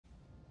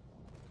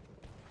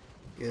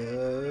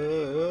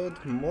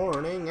Good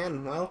morning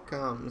and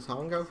welcome.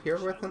 Zongo here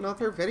with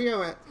another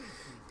video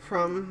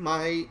from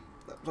my...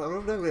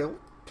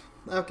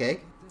 Okay.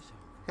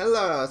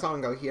 Hello,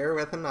 Zongo here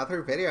with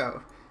another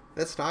video.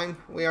 This time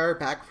we are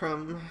back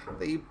from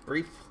the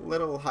brief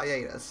little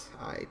hiatus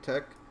I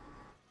took.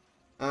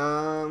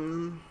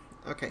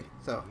 Okay,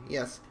 so,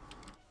 yes.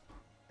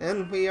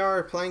 And we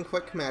are playing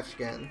Quick Match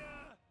again.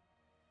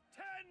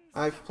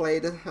 I've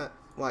played,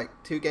 like,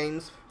 2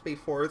 games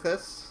before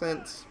this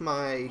since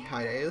my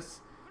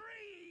hiatus.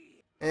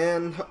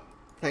 And,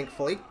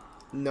 thankfully,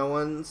 no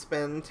one's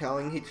been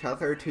telling each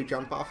other to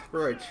jump off a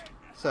bridge.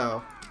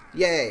 So,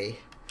 yay!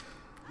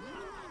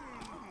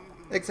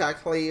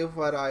 Exactly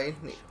what I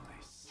need.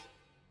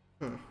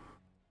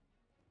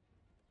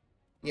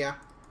 Yeah.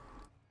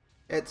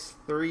 It's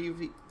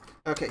 3v...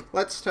 Okay,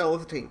 let's tell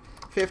the team.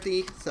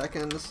 50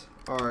 seconds,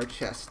 or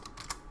chest.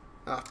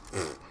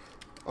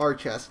 Or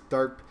chest,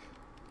 derp.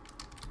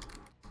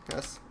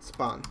 Yes,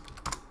 spawn.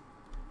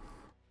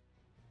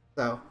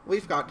 So,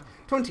 we've got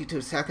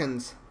 22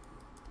 seconds.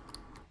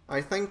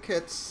 I think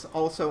it's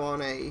also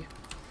on a,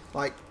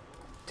 like,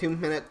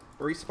 2-minute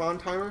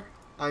respawn timer.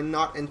 I'm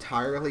not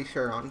entirely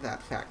sure on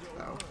that fact,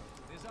 though.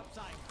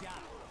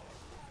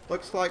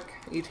 Looks like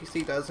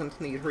ETC doesn't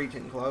need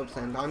regen globes,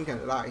 and I'm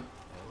gonna die.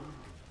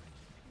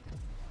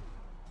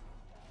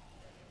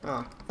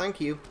 Ah, thank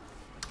you.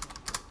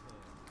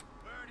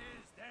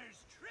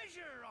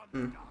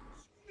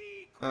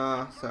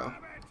 So,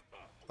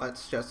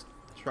 let's just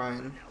try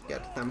and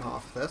get them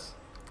off this.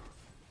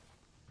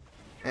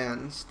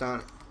 And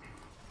stun.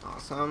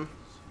 Awesome.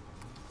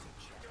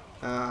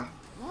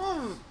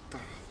 Oh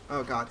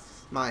god,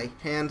 my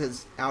hand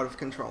is out of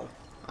control.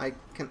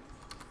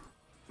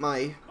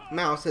 My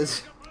mouse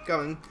is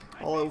going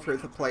all over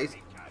the place.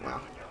 Wow.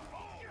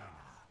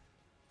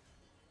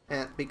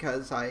 And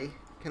because I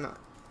cannot...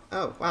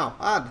 Oh, wow,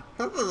 odd.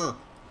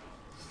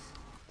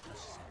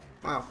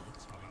 Wow.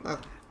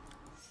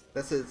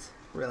 This is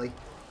really...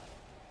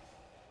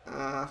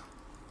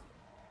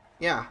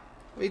 Yeah,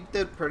 we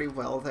did pretty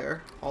well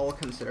there, all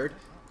considered.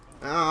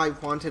 I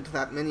wanted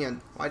that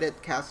minion. Why did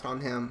it cast on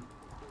him?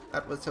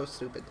 That was so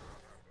stupid.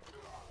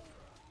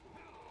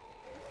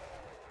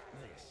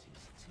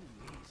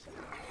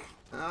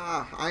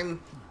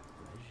 I'm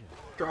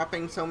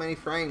dropping so many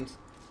frames.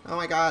 Oh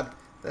my god,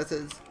 this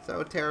is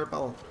so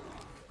terrible.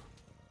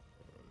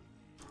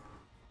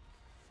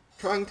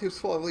 Trying to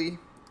slowly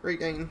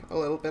regain a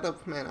little bit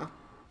of mana.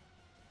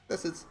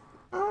 This is...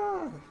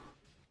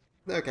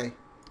 Okay.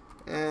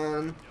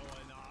 And...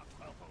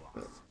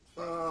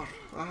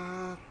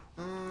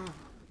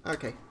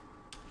 okay.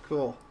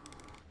 Cool.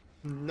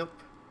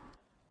 Nope.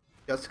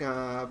 Just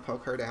gonna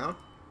poke her down.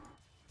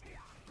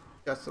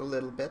 Just a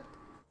little bit.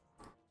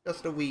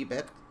 Just a wee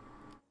bit.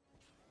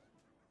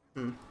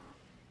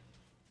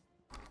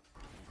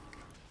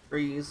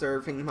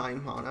 Reserving my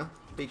mana,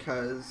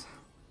 because...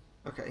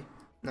 Okay.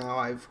 Now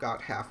I've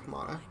got half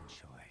mana.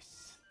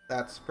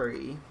 That's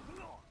pretty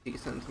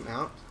decent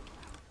amount.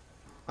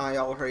 I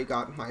already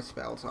got my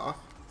spells off.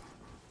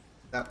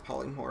 That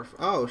polymorph...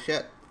 Oh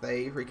shit,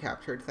 they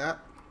recaptured that.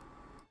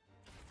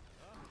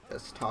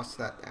 Just toss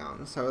that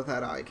down so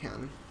that I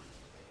can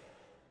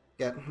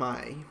get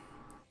my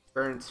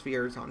burnt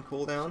spheres on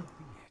cooldown.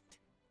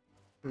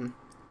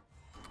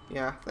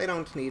 Yeah, they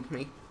don't need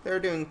me. They're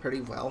doing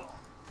pretty well.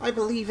 I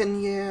believe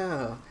in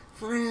you!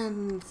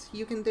 Friends,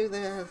 you can do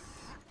this!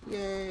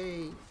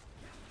 Yay!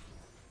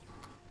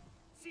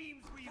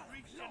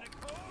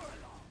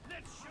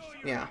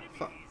 Yeah,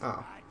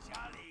 oh.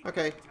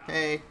 Okay,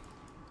 hey.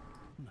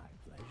 My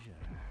pleasure.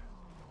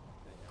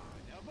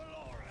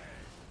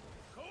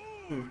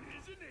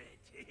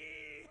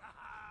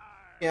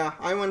 Yeah,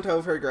 I went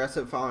over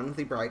aggressive on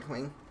the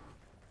Brightwing.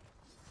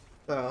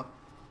 So,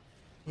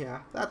 yeah,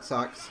 that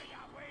sucks.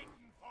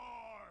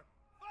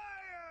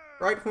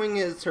 Brightwing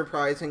is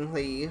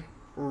surprisingly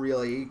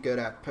really good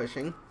at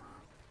pushing.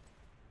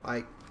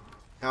 Like,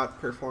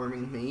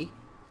 outperforming me.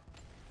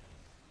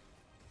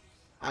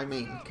 I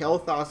mean,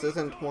 Kael'thas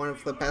isn't one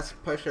of the best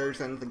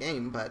pushers in the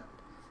game, but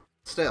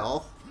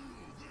still.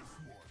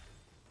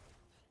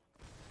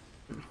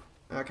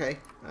 Okay,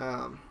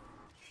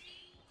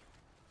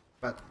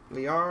 but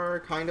we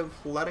are kind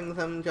of letting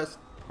them just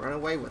run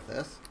away with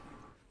this.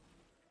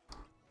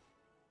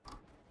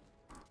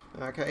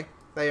 Okay,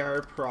 they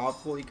are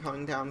probably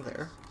coming down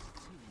there.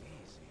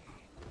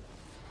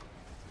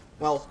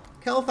 Well,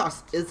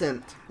 Kael'thas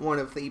isn't one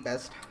of the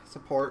best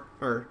support,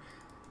 or,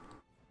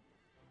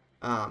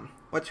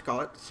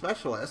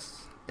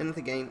 specialists in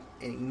the game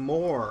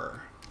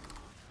anymore.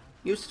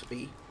 Used to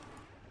be.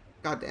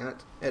 God damn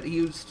it. It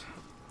used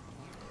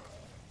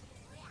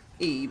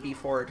E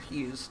before it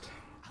used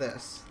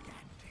this.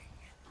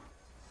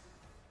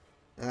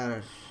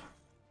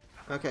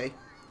 Okay.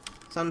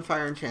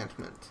 Sunfire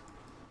Enchantment.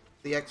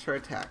 The extra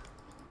attack.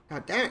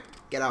 God damn it!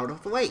 Get out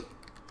of the way!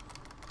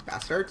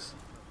 Bastards.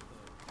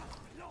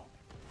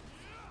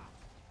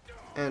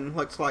 And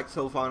looks like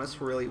Sylvanas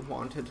really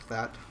wanted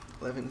that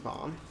living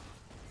bomb.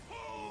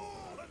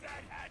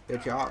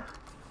 Good job.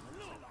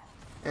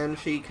 And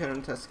she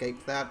couldn't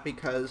escape that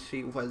because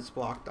she was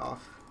blocked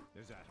off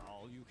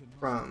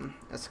from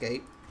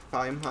escape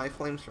by my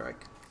flame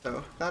strike.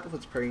 So that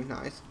was pretty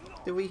nice.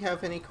 Do we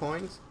have any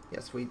coins?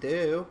 Yes, we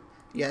do.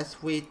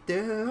 Yes, we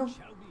do.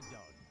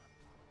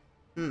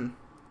 Know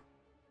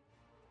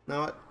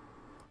what?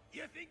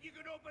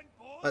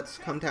 Let's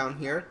come down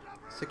here,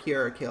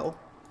 secure a kill,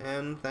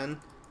 and then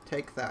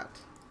take that.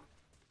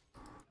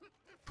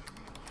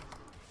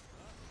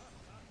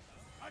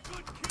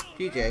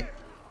 GJ.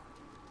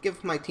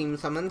 Give my team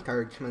some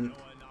encouragement.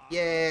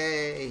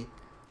 Yay!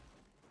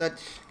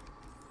 Such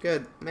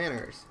good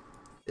manners.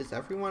 Is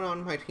everyone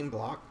on my team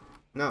blocked?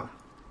 No.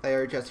 They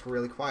are just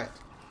really quiet.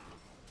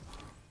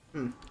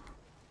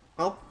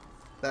 Well,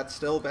 that's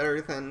still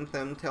better than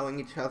them telling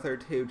each other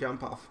to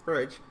jump off a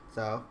bridge,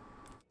 so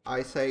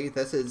I say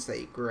this is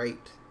a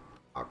great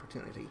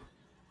opportunity.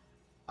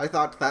 I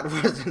thought that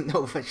was a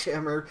Nova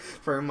Shimmer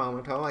for a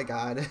moment. Oh my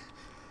god.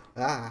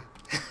 Ah.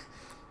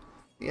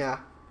 Yeah,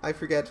 I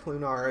forget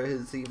Lunara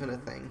is even a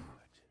thing.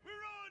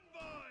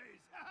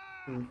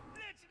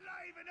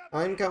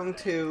 I'm going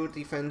to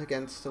defend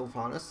against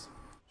Sylvanas.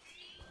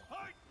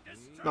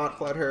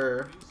 Not let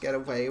her get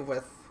away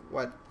with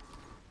what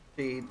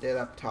she did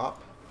up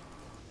top.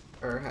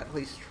 Or at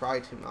least try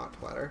to not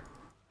let her.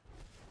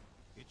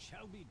 It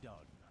shall be done.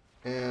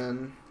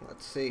 And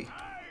let's see.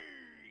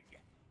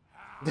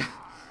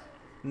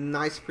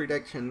 Nice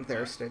prediction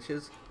there,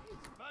 Stitches.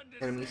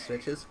 Enemy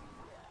Stitches.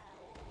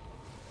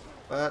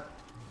 But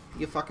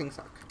you fucking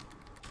suck.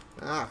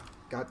 Ah,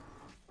 god.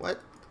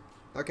 What?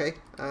 Okay,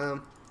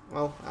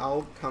 well,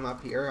 I'll come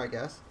up here, I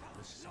guess.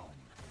 The sun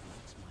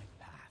leads my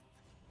path.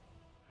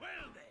 Well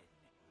then,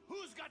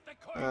 who's got the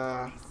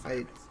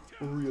I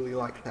really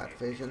like that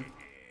vision.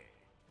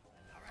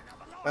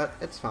 But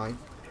it's fine.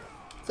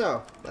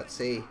 So, let's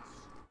see.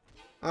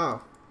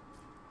 Oh.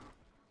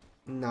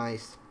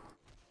 Nice.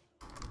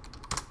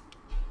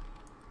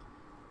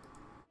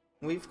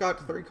 We've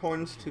got 3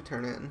 coins to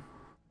turn in.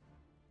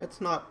 It's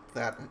not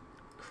that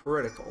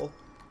critical,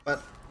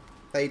 but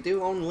they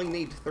do only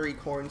need 3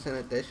 coins in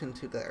addition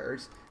to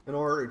theirs in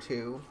order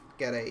to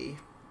get a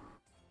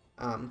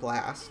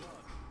blast.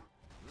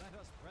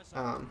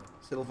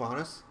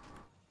 Sylvanas.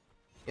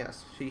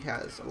 Yes, she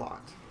has a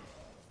lot.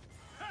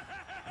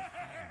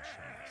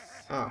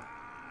 Oh,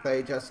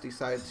 they just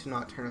decided to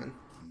not turn in.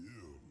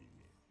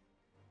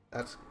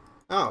 That's...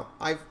 Oh,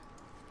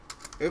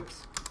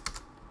 oops.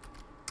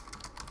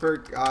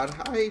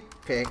 Forgot I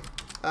picked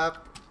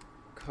up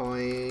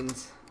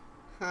coins.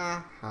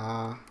 Ha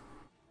ha.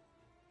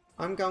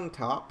 I'm going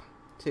top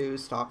to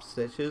stop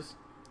Stitches.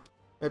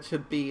 It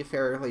should be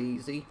fairly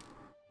easy.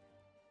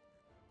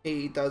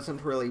 He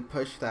doesn't really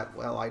push that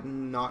well.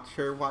 I'm not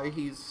sure why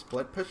he's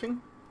split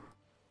pushing.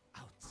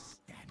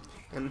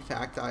 In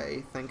fact,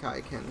 I think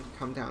I can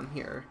come down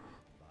here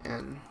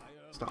and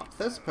stop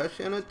this push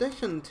in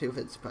addition to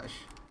his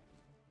push.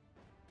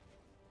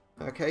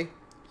 Okay,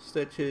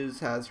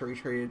 Stitches has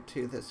retreated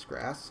to this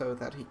grass so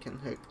that he can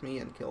hook me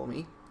and kill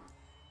me.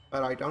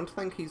 But I don't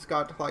think he's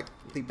got, like,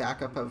 the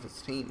backup of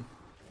his team.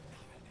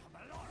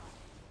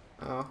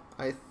 Oh,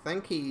 I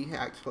think he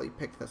actually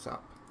picked this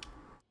up.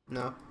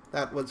 No,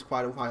 that was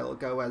quite a while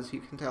ago, as you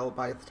can tell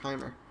by the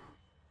timer.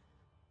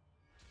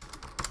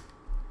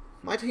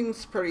 My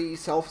team's pretty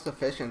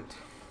self-sufficient.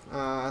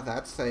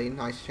 That's a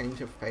nice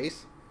change of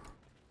pace.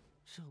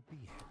 So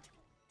be it.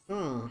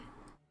 Well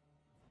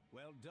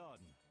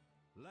done.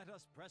 Let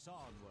us press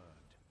onward.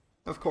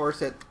 Of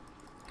course, it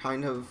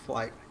kind of,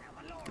 like,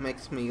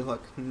 makes me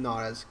look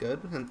not as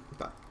good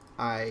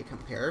by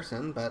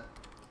comparison, but,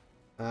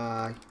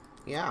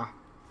 yeah.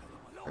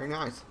 Very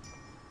nice.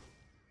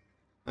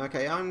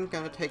 Okay, I'm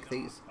gonna take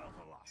these.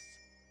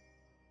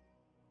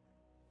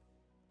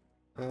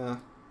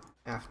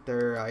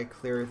 After I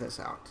clear this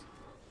out.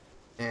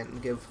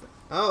 And give...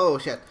 Oh,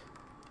 shit!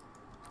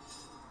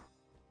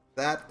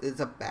 That is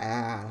a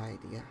bad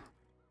idea.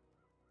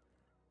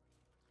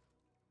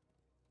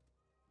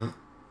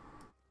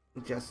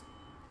 Just...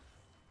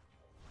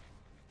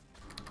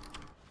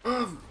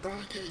 Oh,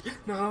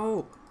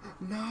 no!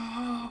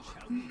 No!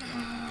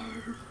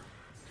 No!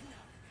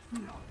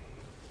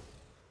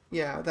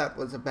 Yeah, that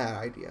was a bad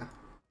idea.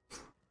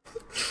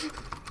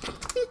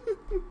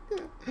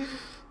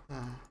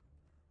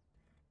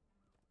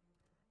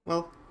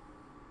 Well,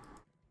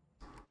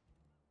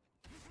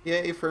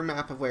 yay for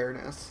map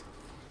awareness.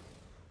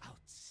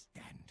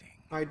 Outstanding.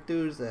 I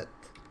do's it.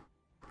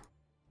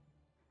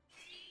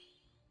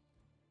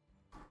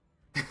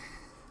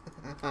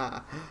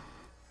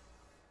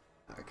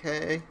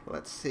 Okay,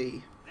 let's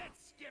see.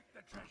 Let's skip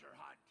the treasure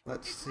hunt.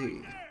 Let's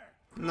see.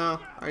 No,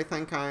 I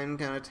think I'm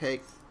gonna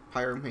take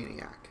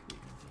Pyromaniac.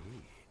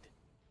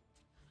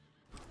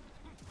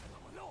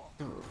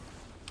 Oh.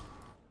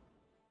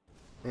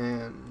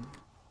 And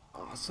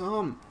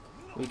awesome!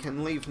 We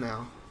can leave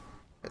now.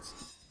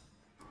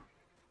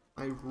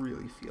 I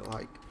really feel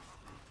like...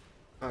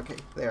 Okay,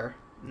 there.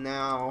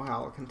 Now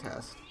I'll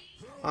contest.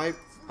 I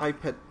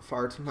put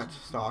far too much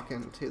stock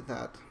into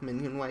that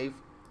minion wave.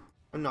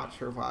 I'm not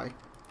sure why.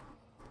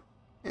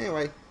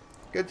 Anyway,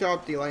 Good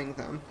job delaying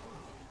them.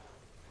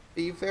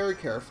 Be very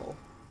careful.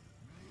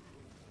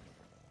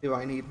 Do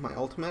I need my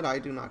ultimate? I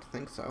do not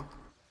think so.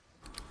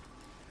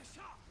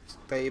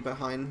 Stay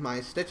behind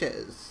my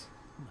stitches.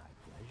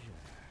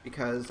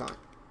 Because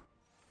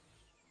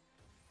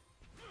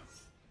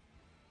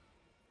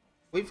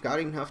we've got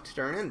enough to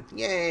turn in.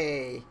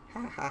 Yay!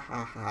 Ha ha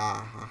ha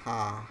ha ha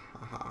ha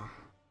ha ha.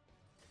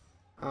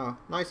 Oh,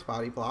 nice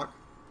body block.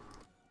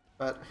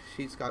 But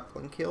she's got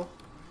blink heal.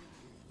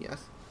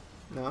 Yes.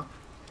 No.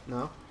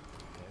 No.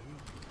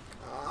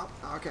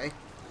 Okay.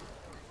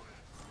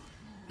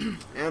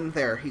 And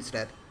there, he's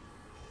dead.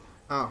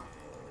 Oh.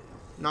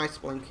 Nice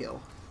blink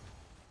heal.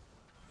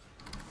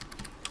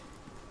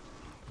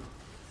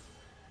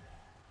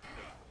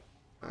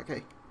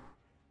 Okay.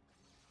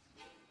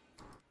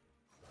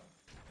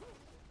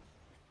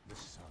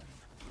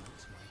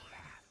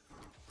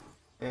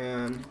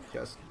 And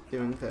just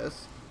doing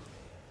this.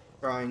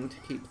 Trying to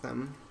keep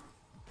them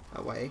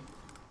away.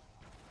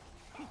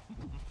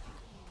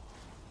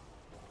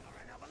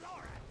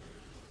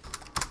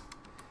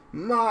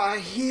 My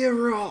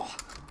hero!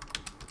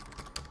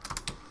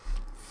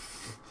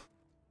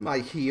 My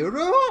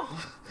hero?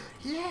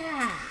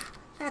 Yeah!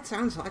 That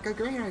sounds like a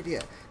great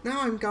idea.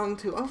 Now I'm going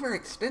to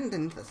overextend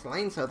into this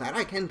lane so that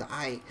I can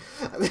die.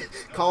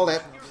 Called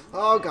it.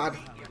 Oh god.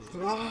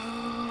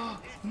 Oh,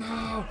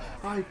 no!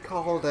 I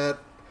called it.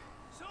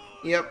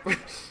 Yep.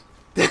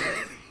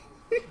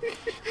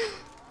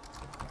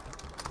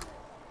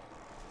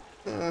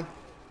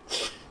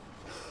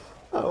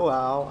 Oh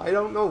wow. I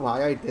don't know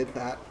why I did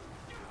that.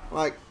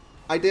 Like,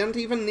 I didn't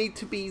even need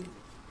to be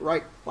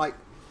right, like,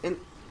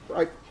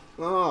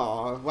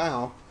 oh,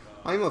 wow.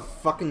 I'm a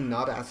fucking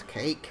nut-ass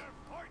cake.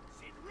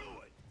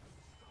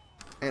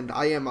 And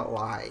I am a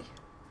lie.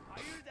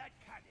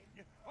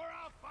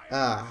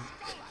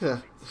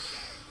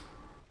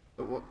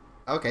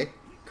 Okay,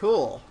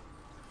 cool.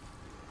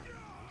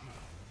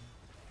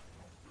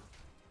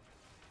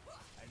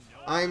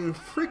 I'm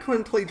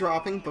frequently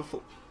dropping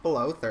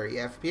below 30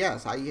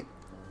 FPS.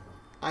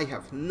 I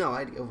have no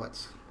idea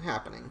what's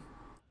happening.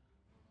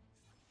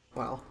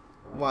 Well,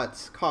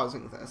 what's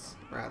causing this,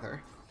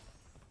 rather.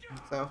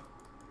 So,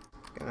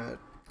 gonna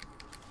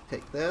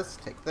take this,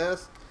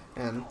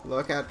 and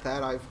look at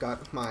that, I've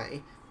got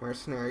my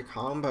mercenary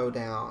combo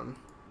down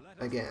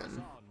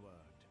again.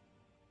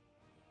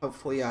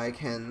 Hopefully I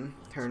can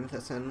turn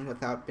this in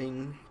without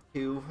being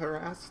too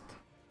harassed.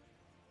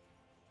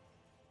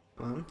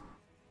 Come on,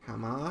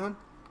 come on,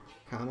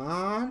 come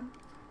on.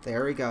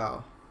 There we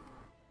go.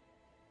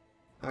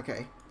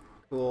 Okay,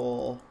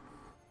 cool.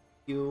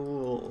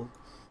 Cool.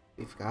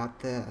 We've got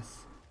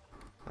this.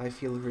 I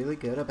feel really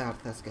good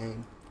about this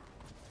game.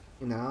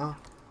 You know?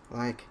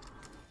 Like,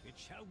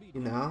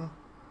 you know?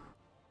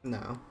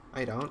 No,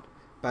 I don't.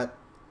 But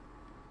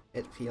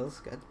it feels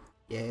good.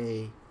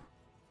 Yay.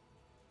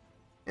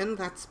 In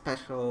that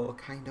special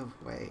kind of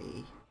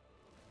way.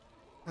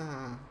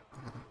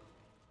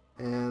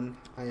 And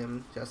I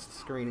am just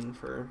screening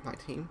for my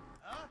team.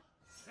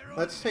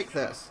 Let's take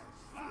this.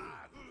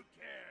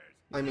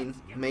 I mean,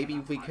 maybe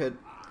we could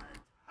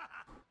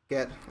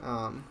get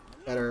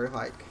better,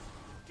 like,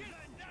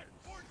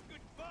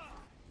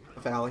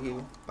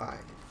 value by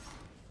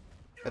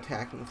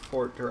attacking the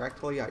fort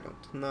directly. I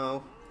don't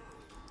know.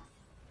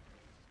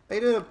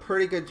 They did a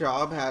pretty good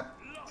job at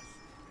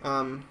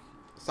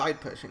side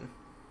pushing.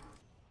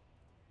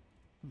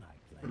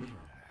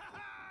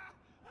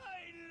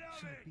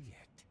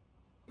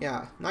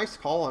 Yeah, nice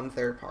call on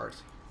their part.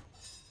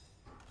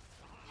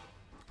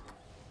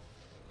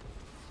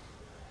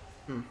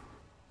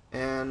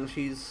 And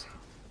she's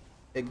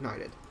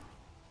ignited.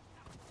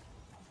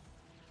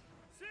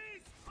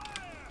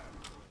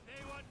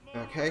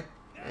 Okay,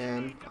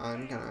 and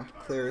I'm gonna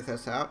clear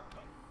this out.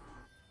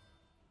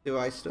 Do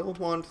I still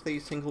want the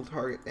single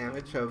target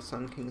damage of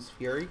Sun King's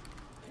Fury?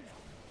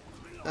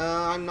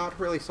 I'm not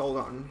really sold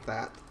on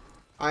that.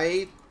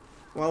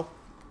 Well,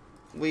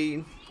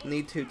 we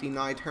need to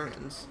deny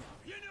turn-ins.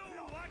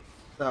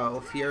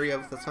 So, Fury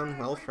of the Sun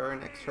will for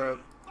an extra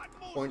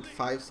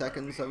 0.5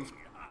 seconds of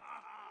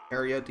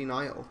area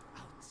denial.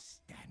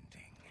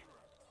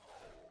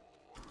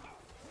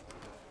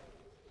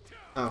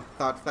 Oh,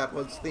 thought that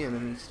was the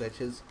enemy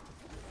stitches.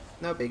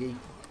 No biggie.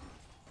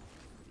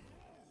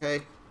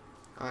 Okay,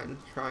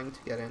 I'm trying to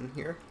get in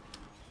here.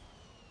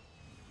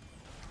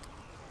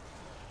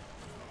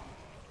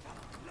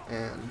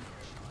 And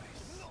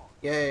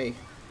yay.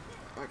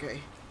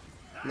 Okay.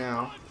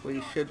 Now,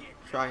 we should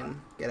try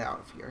and get out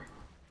of here.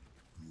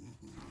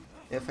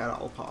 If at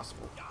all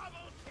possible.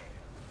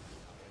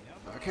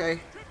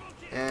 Okay.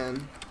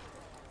 And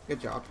good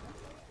job.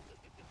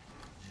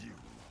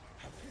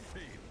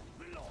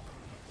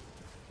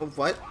 Oh,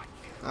 what?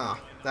 Ah,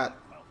 that.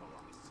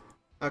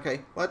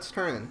 Okay, let's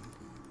turn in.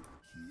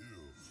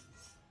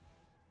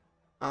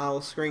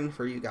 I'll screen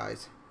for you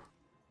guys.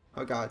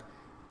 Oh god.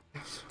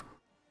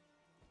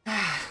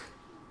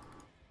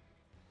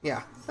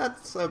 Yeah,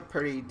 that's a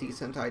pretty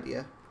decent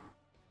idea.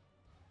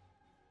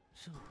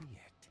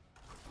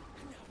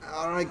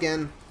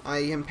 Again, I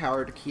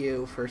empowered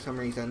Q for some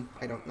reason.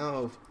 I don't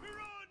know.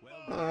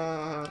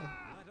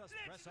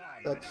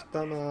 That's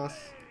dumbass.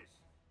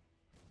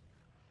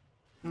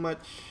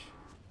 Much.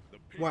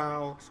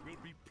 Wow. Will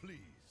be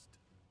pleased.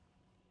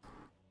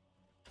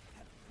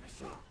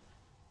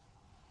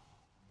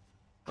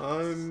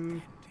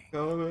 I'm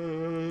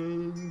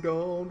coming.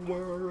 Don't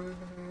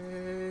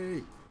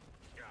worry.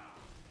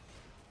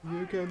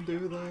 You can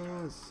do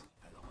this.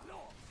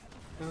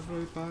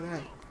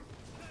 Everybody.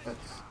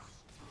 That's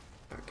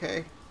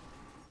okay.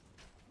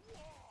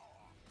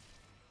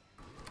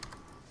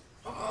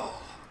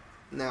 Oh,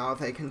 now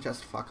they can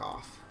just fuck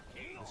off.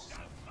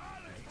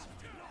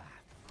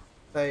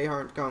 They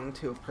aren't going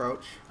to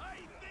approach. I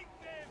think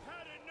they've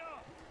had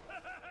enough.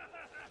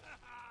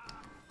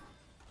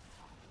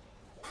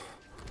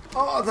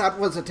 Oh, that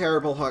was a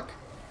terrible hook.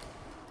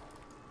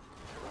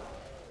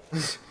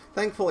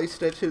 Thankfully,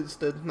 Stitches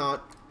did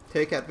not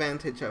take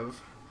advantage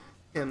of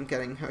him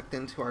getting hooked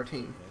into our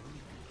team.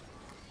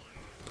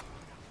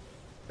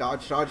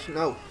 Dodge, dodge,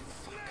 no.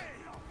 Fuck.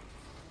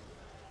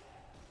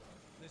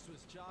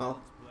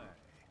 Well,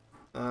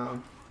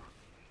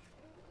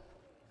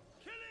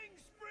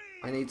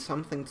 I need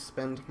something to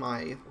spend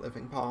my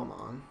living bomb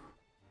on.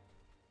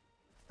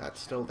 That's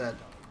still dead.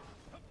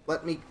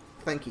 Let me,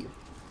 thank you.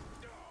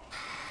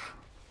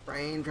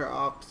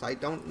 Raindrops, I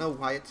don't know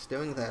why it's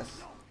doing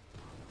this.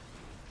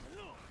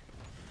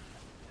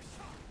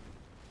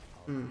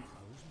 And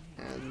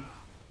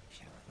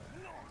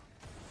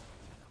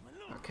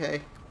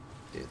okay,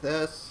 do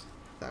this.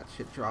 That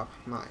should drop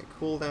my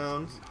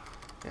cooldowns,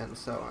 and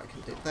so I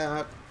can do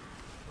that.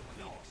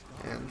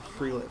 And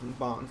free living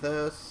bomb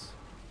this.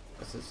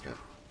 This is no.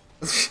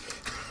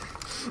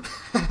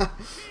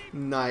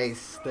 Nice,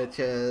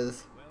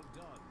 Stitches.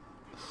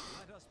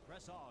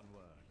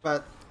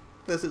 But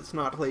this is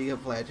not League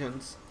of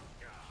Legends,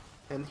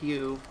 and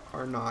you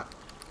are not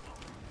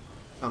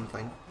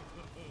something.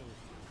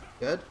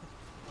 Good?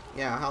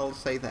 Yeah, I'll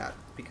say that,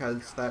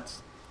 because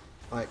that's,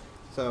 like,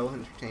 so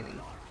entertaining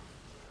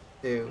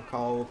to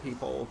call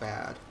people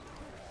bad.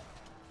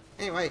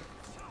 Anyway,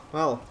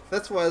 well,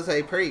 this was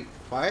a pretty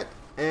quiet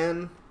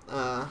and,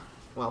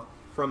 well,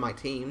 from my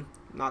team,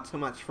 not so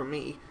much from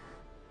me,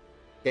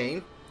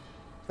 game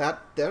that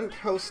didn't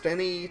host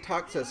any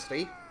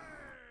toxicity,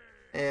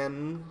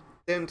 and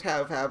didn't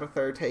have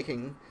Abathur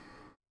taking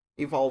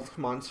evolved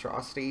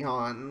monstrosity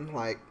on,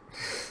 like,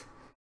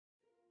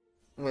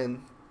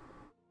 when...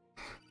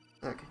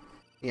 Okay,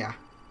 yeah.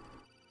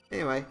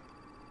 Anyway,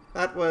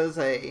 that was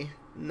a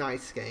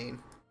nice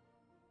game.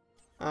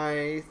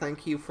 I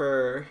thank you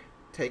for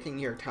taking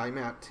your time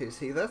out to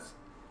see this,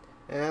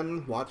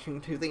 and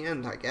watching to the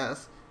end, I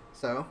guess.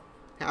 So,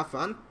 have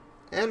fun,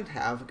 and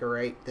have a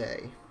great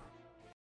day.